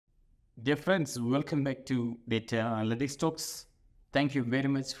Dear friends, welcome back to Data Analytics Talks. Thank you very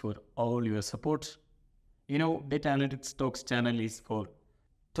much for all your support. Data Analytics Talks channel is for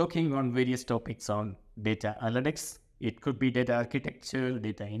talking on various topics on data analytics. It could be data architecture,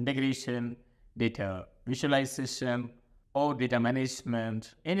 data integration, data visualization, or data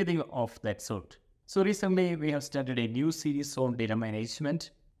management, anything of that sort. So recently we have started a new series on data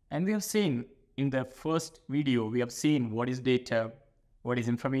management, and we have seen in the first video, we have seen what is data, what is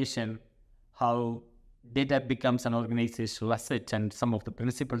information, how data becomes an organizational asset, and some of the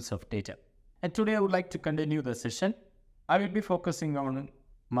principles of data. And today I would like to continue the session. I will be focusing on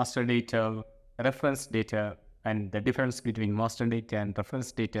master data, reference data, and the difference between master data and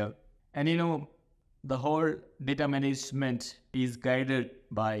reference data. And the whole data management is guided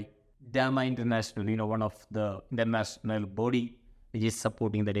by DAMA International, one of the international body which is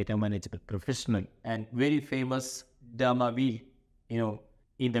supporting the data management professional, and very famous DAMA Wheel.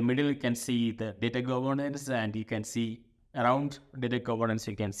 In the middle you can see the data governance, and you can see around data governance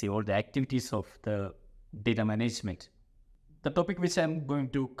you can see all the activities of the data management. The topic which I'm going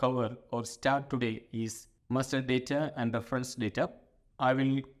to cover or start today is master data and reference data. I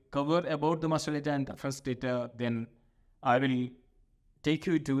will cover about the master data and reference data, then I will take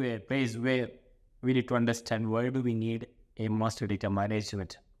you to a place where we need to understand why do we need a master data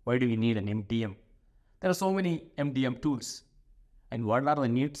management, why do we need an MDM. There are so many MDM tools, and what are the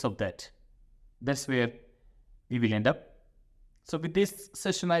needs of that. That's where we will end up. So with this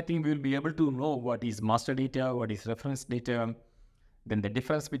session, I think we will be able to know what is master data, what is reference data, then the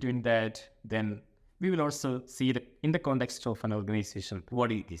difference between that. Then we will also see it in the context of an organization,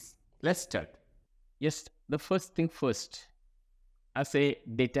 what it is. Let's start. Yes, the first thing first, as a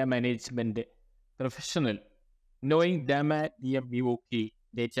data management professional, knowing DAMA DMBOK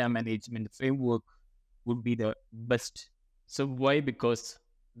data management framework would be the best. So why? Because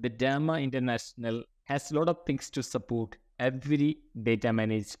the DAMA International has a lot of things to support every data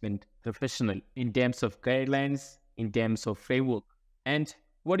management professional in terms of guidelines, in terms of framework. And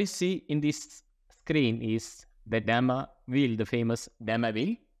what you see in this screen is the DAMA Wheel, the famous DAMA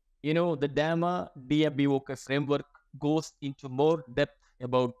Wheel. The DAMA DMBOK framework goes into more depth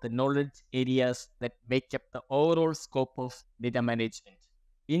about the knowledge areas that make up the overall scope of data management.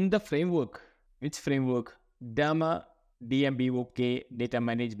 In the framework, which framework? DAMA DMBOK data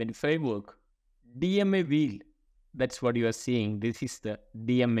management framework, DMA wheel, that's what you are seeing. This is the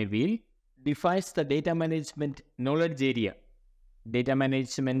DMA wheel, defines the data management knowledge area. Data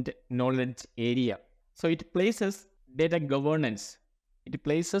management knowledge area. So it places data governance. It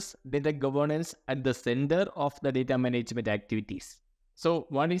places data governance at the center of the data management activities. So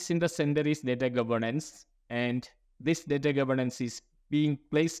what is in the center is data governance, and this data governance is being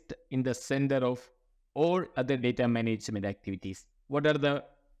placed in the center of all other data management activities. What are the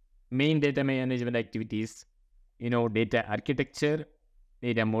main data management activities? Data architecture,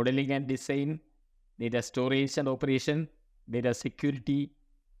 data modeling and design, data storage and operation, data security,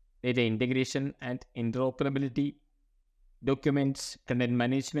 data integration and interoperability, documents, content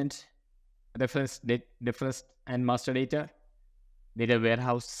management, reference and master data, data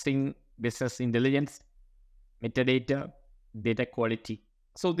warehousing, business intelligence, metadata, data quality.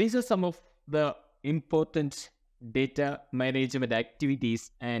 So these are some of the important data management activities,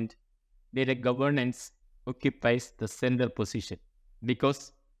 and data governance occupies the center position.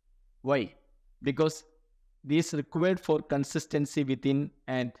 Because why? Because this is required for consistency within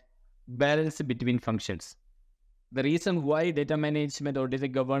and balance between functions. The reason why data management or data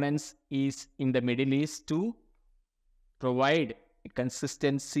governance is in the middle is to provide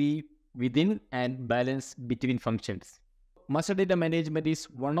consistency within and balance between functions. Master data management is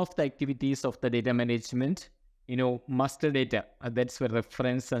one of the activities of the data management. Master data, that's where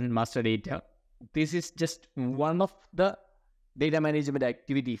reference and master data. This is just one of the data management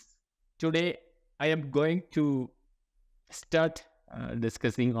activities. Today, I am going to start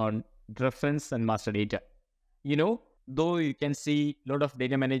discussing on reference and master data. Though you can see a lot of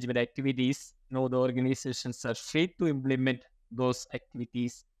data management activities, the organizations are free to implement those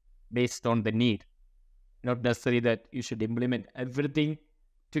activities based on the need. Not necessary that you should implement everything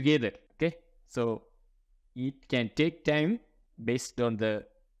together. Okay, so it can take time based on the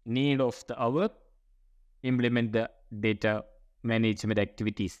need of the hour, implement the data management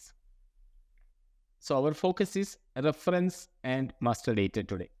activities. So our focus is reference and master data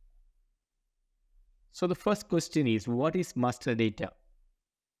today. So the first question is, what is master data?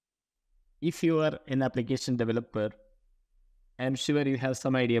 If you are an application developer, I'm sure you have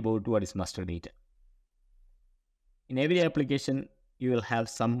some idea about what is master data. In every application, you will have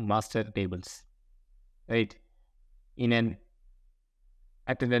some master tables, right? In an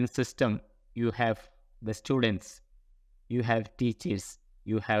attendance system, you have the students, you have teachers,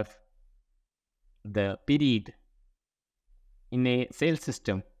 you have the period. In a sales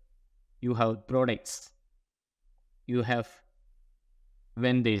system, you have products, you have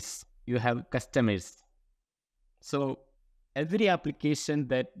vendors, you have customers. So every application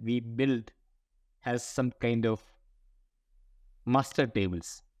that we build has some kind of master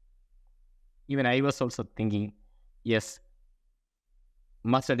tables. Even I was also thinking, yes,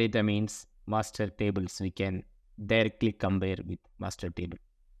 master data means master tables. We can directly compare with master table.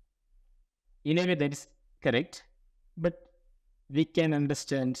 In a way, that is correct, but we can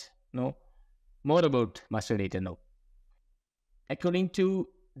understand more about master data now. According to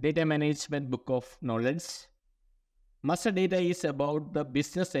Data Management Book of Knowledge, master data is about the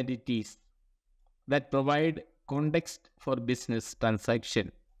business entities that provide context for business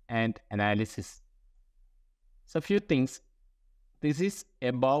transaction and analysis. So, a few things. This is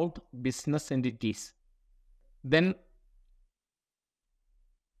about business entities. Then,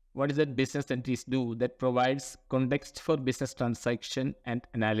 what does that business entities do? That provides context for business transaction and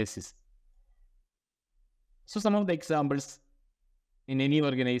analysis. So, some of the examples: in any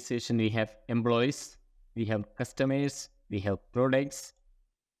organization, we have employees, we have customers, we have products.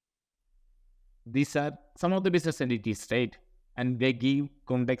 These are some of the business entities, right? And they give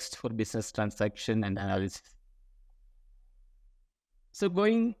context for business transaction and analysis. So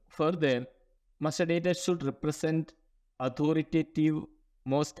going further, master data should represent authoritative,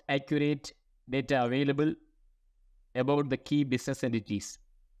 most accurate data available about the key business entities.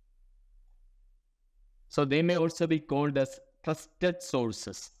 So they may also be called as trusted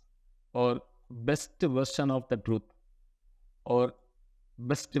sources, or best version of the truth, or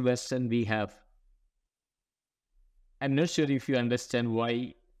best version we have. I'm not sure if you understand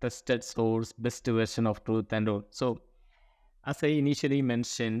why trusted source, best version of truth and all. So as I initially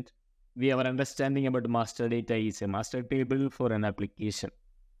mentioned, our understanding about master data is a master table for an application.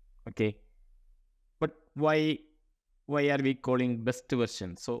 Okay. But why are we calling best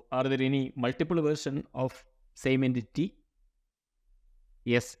version? So are there any multiple version of same entity?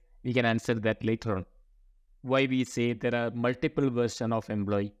 Yes, we can answer that later on. Why we say there are multiple version of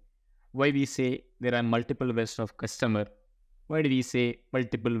employee? Why we say there are multiple version of customer? Why do we say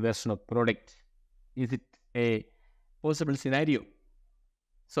multiple version of product? Is it a possible scenario?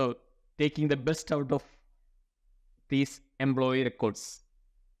 So taking the best out of these employee records.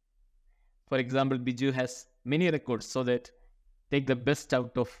 For example, Biju has many records, so that take the best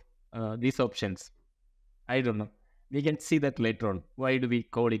out of these options. I don't know. We can see that later on. Why do we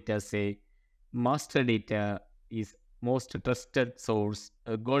call it as a master data is most trusted source,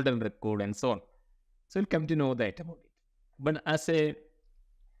 a golden record, and so on? So we'll come to know that about it. But as a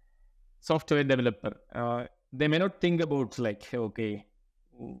software developer, they may not think about okay,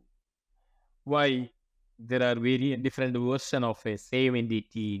 why there are very different versions of a same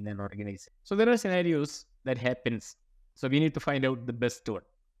entity in an organization. So there are scenarios that happens. So we need to find out the best one,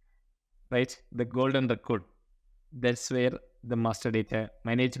 right? The golden record. That's where the master data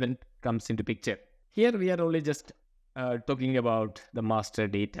management comes into picture. Here we are only just talking about the master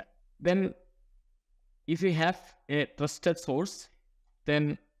data. Then if we have a trusted source,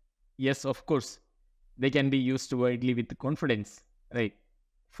 then yes, of course, they can be used widely with confidence, right?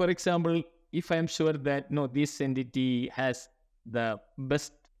 For example, if I am sure that this entity has the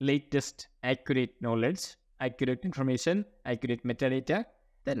best, latest, accurate knowledge, accurate information, accurate metadata,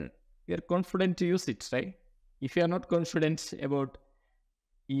 then we are confident to use it, right? If you are not confident about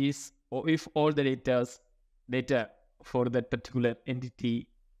if all the data for that particular entity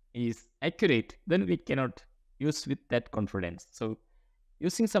is accurate, then we cannot use with that confidence. So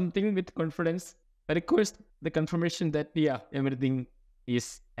using something with confidence requires the confirmation that everything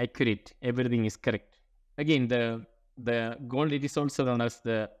is accurate, everything is correct. Again, the gold, it is also known as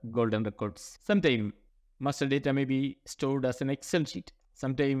the golden records. Sometimes master data may be stored as an Excel sheet.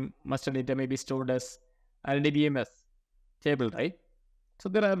 Sometimes master data may be stored as an DBMS table, right? So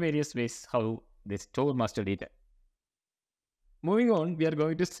there are various ways how they store master data. Moving on, we are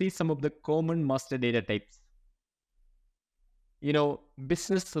going to see some of the common master data types.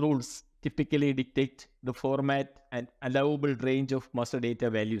 Business rules typically dictate the format and allowable range of master data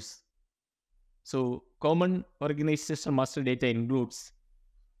values. So common organizational master data includes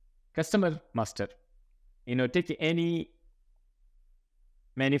customer master. Take any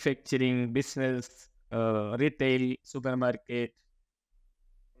manufacturing business, retail, supermarket,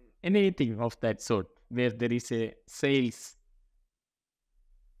 anything of that sort where there is a sales,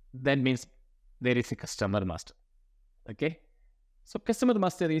 that means there is a customer master. Okay. So customer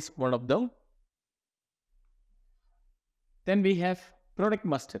master is one of them. Then we have product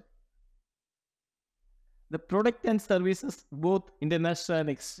master. The product and services, both international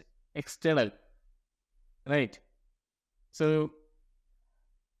and external, right? So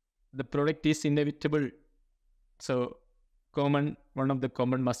the product is inevitable. So one of the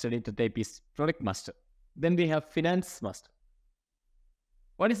common master data type is product master. Then we have finance master.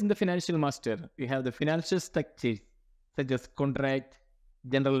 What is in the financial master? We have the financial structures such as contract,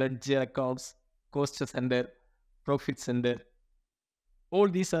 general ledger accounts, cost center, profit center. All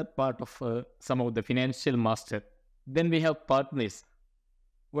these are part of some of the financial master. Then we have partners.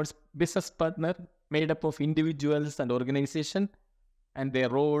 What's business partner? Made up of individuals and organization and their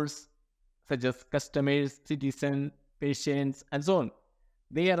roles such as customers, citizens, patients, and so on.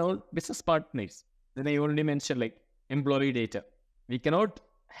 They are all business partners. Then I already mentioned like employee data. We cannot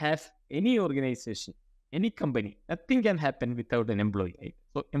have any organization, any company, nothing can happen without an employee. Right?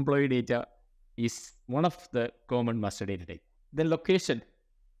 So employee data is one of the common master data type. Then location.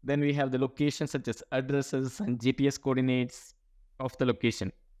 Then we have the location such as addresses and GPS coordinates of the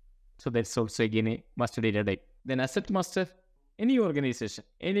location. So that's also again a master data type. Then asset master, any organization,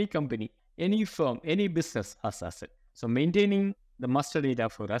 any company, any firm, any business has asset. So maintaining the master data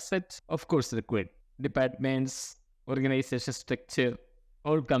for asset, of course, required. Departments, organization structure,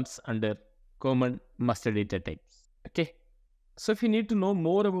 all comes under common master data types. Okay. So if you need to know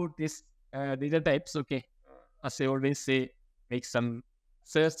more about these data types, okay, as I always say, make some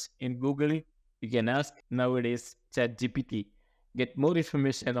search in Google. You can ask nowadays ChatGPT, get more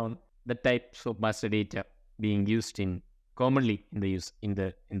information on the types of master data being used commonly in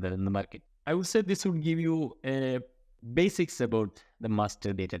the market. I would say this would give you basics about the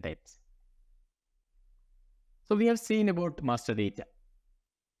master data types. So we have seen about master data.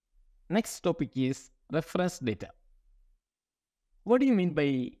 Next topic is reference data. What do you mean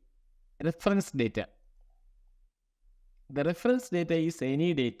by reference data? The reference data is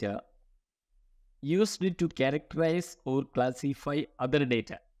any data used to characterize or classify other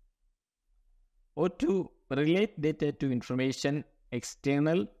data or to relate data to information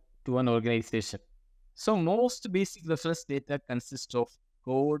external to an organization. So most basic reference data consists of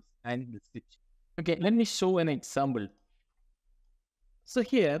code and description. Okay, let me show an example. So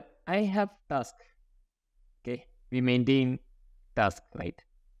here I have task. Okay, we maintain task, right?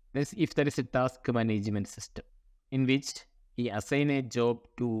 If there is a task management system in which we assign a job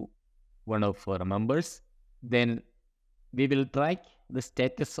to one of our members, then we will track the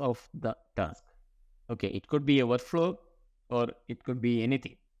status of the task. Okay, it could be a workflow or it could be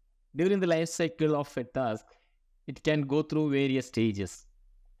anything. During the life cycle of a task, it can go through various stages.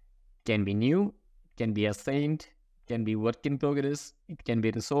 It can be new, it can be assigned, it can be work in progress, it can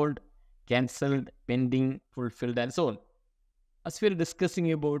be resolved, cancelled, pending, fulfilled, and so on. As we are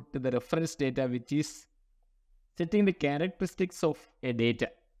discussing about the reference data, which is setting the characteristics of a data.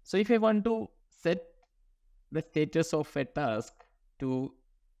 So if I want to set the status of a task to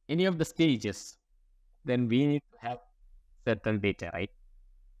any of the stages, then we need to have certain data, right?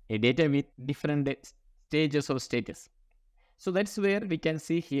 A data with different stages of status. So that's where we can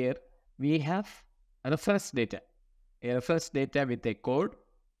see here, we have a reference data with a code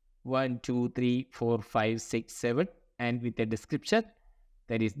 1, 2, 3, 4, 5, 6, 7, and with a description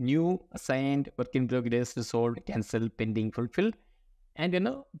that is new, assigned, work in progress, resolved, cancelled, pending, fulfilled. And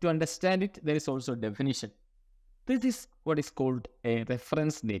to understand it, there is also a definition. This is what is called a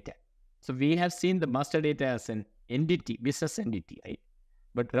reference data. So we have seen the master data as an entity, business entity, right?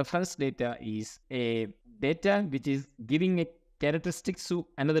 But reference data is a data which is giving a characteristics to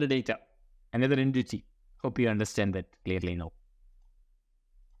another data, another entity. Hope you understand that clearly now.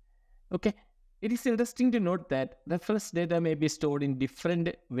 Okay. It is interesting to note that reference data may be stored in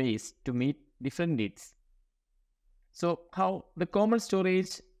different ways to meet different needs. So how the common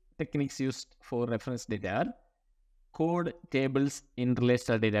storage techniques used for reference data are code tables in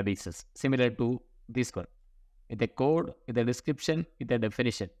relational databases, similar to this one, with a code, with a description, with a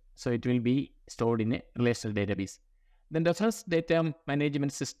definition. So it will be stored in a relational database. Then reference data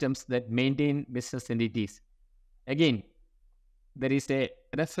management systems that maintain business entities. Again, there is a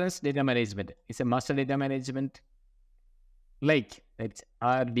reference data management. It's a master data management like it's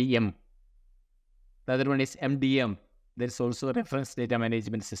RDM. The other one is MDM. There's also reference data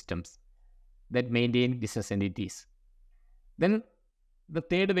management systems that maintain business entities. Then the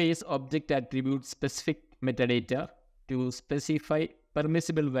third way is object attribute specific metadata to specify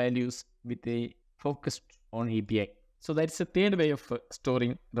permissible values with a focus on API. So that's the third way of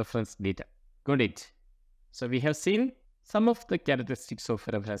storing reference data. Got it? So we have seen some of the characteristics of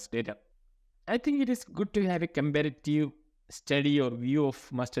reference data. I think it is good to have a comparative study or view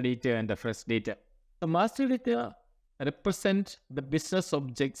of master data and reference data. The master data represent the business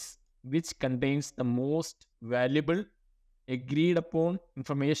objects which contains the most valuable agreed upon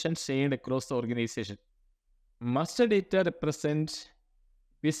information shared across the organization. Master data represent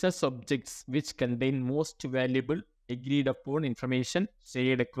business objects which contain most valuable agreed upon information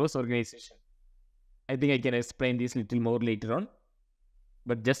shared across organization. I think I can explain this little more later on,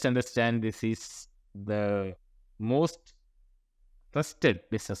 but just understand this is the most trusted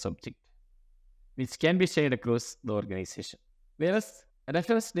business object which can be shared across the organization. Whereas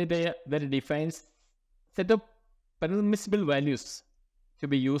reference data that defines set of permissible values to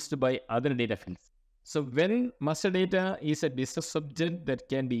be used by other data fields. So when master data is a business object that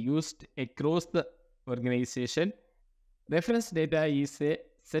can be used across the organization, reference data is a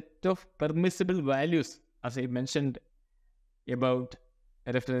set of permissible values, as I mentioned about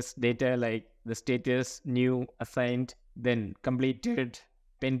reference data like the status, new, assigned, then completed,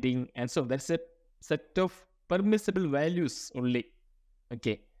 pending, and so that's a set of permissible values only.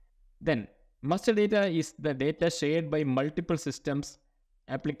 Okay. Then master data is the data shared by multiple systems,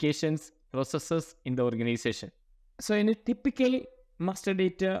 applications, processes in the organization. So in a typical master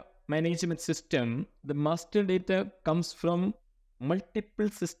data management system, the master data comes from multiple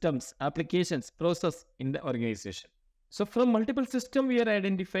systems, applications, process in the organization. So from multiple systems, we are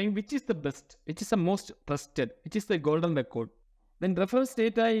identifying which is the best, which is the most trusted, which is the golden record. Then reference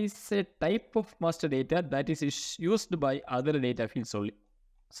data is a type of master data that is used by other data fields only.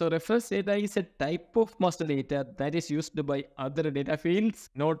 So reference data is a type of master data that is used by other data fields,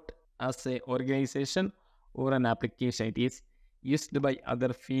 not as an organization or an application. It is used by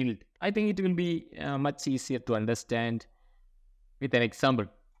other field. I think it will be much easier to understand with an example.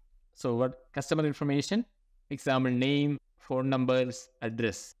 So what customer information? Example name, phone numbers,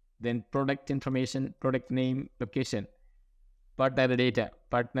 address. Then product information, product name, location. Partner data,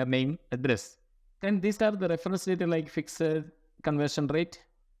 partner name, address. And these are the reference data like fixed conversion rate,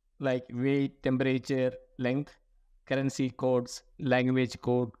 like weight, temperature, length, currency codes, language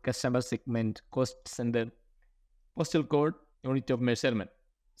code, customer segment, cost center, postal code, unit of measurement.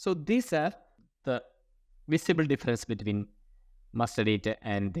 So these are the visible difference between master data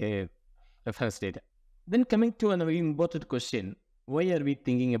and reference data. Then coming to another important question, why are we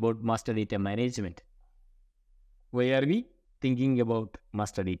thinking about master data management? Why are we thinking about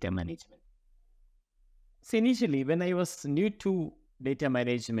master data management? So initially, when I was new to data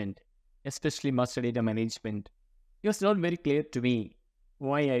management, especially master data management, it was not very clear to me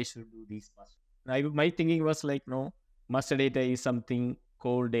why I should do this. My thinking was like, no, master data is something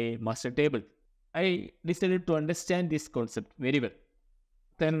called a master table. I decided to understand this concept very well.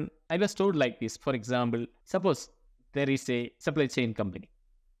 Then I was told like this. For example, suppose there is a supply chain company.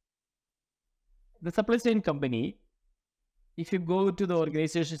 The supply chain company, if you go to the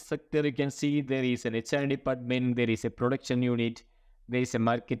organization sector, you can see there is an HR department, there is a production unit, there is a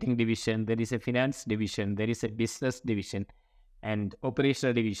marketing division, there is a finance division, there is a business division, and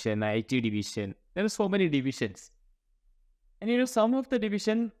operational division, IT division. There are so many divisions. And some of the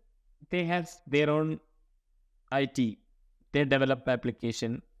division, they have their own IT. They develop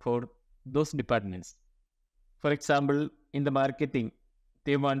application for those departments. For example, in the marketing,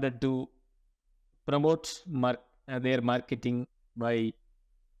 they wanted to promote their marketing by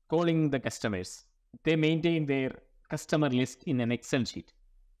calling the customers. They maintain their customer list in an Excel sheet.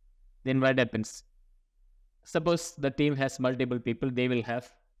 Then what happens? Suppose the team has multiple people, they will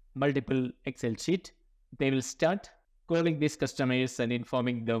have multiple Excel sheet. They will start calling these customers and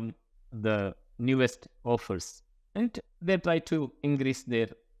informing them the newest offers. And they try to increase their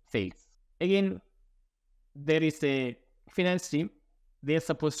sales. Again, there is a finance team. They are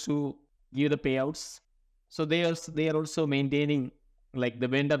supposed to give the payouts. So they are also maintaining like the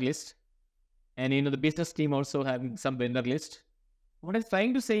vendor list. And the business team also having some vendor list. What I'm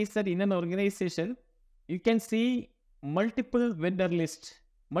trying to say is that in an organization, you can see multiple vendor list,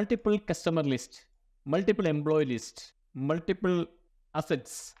 multiple customer list, multiple employee list, multiple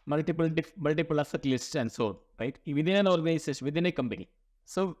assets, multiple asset lists, and so on, right? Within an organization, within a company.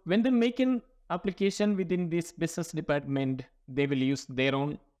 So when they make an application within this business department, they will use their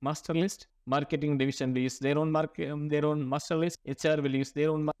own master list. Marketing division will use their own master list. HR will use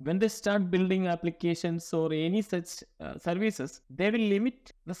their own. When they start building applications or any such services, they will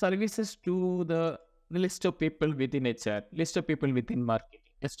limit the services to the list of people within HR, list of people within marketing,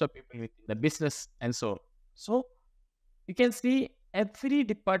 list of people within the business, and so on. So you can see every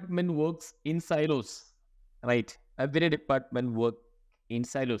department works in silos, right? Every department works in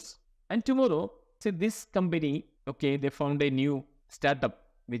silos. And tomorrow, say this company, okay, they found a new startup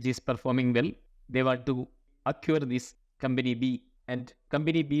which is performing well. They want to acquire this company B, and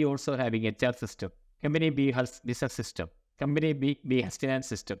company B also having HR system. Company B has business system. Company B has finance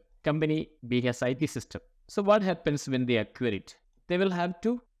system. Company B has IT system. So what happens when they acquire it? They will have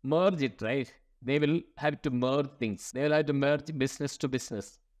to merge it, right? They will have to merge things. They will have to merge business to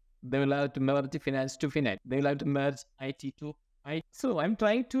business. They will have to merge finance to finance. They will have to merge IT to IT. So I'm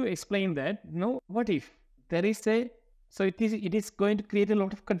trying to explain that, what if there is so it is going to create a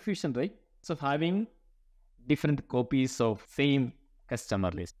lot of confusion, right? So having different copies of same customer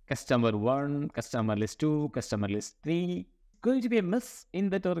list. Customer 1, customer list 2, customer list 3. Going to be a mess in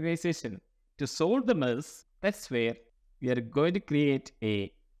that organization. To solve the mess, that's where we are going to create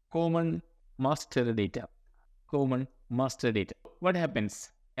a common master data. Common master data. What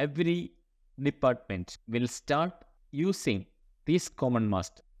happens? Every department will start using this common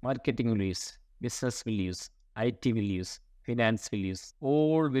master. Marketing will use, business will use, IT will use, finance will use.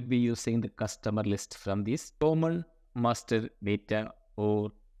 All will be using the customer list from this common master data,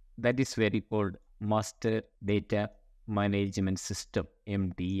 or that is very called master data management system,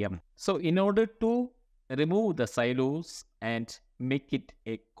 MDM. So in order to remove the silos and make it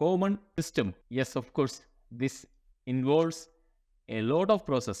a common system, yes, of course, this involves a lot of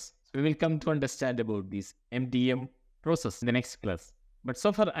process. So we will come to understand about this MDM process in the next class. But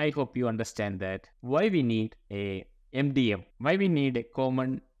so far, I hope you understand that why we need a MDM, why we need a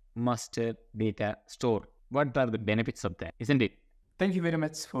common master data store. What are the benefits of that, isn't it? Thank you very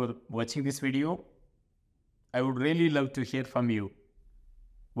much for watching this video. I would really love to hear from you.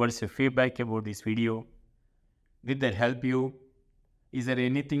 What is your feedback about this video? Did that help you? Is there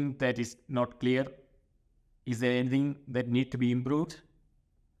anything that is not clear? Is there anything that need to be improved?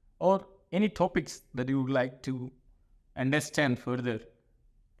 Or any topics that you would like to understand further?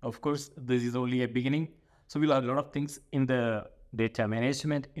 Of course, this is only a beginning. So we'll have a lot of things in the data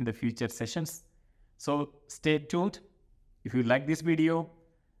management in the future sessions. So stay tuned. If you like this video,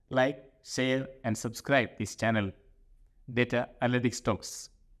 like, share and subscribe this channel, Data Analytics Talks.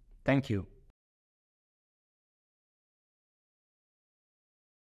 Thank you.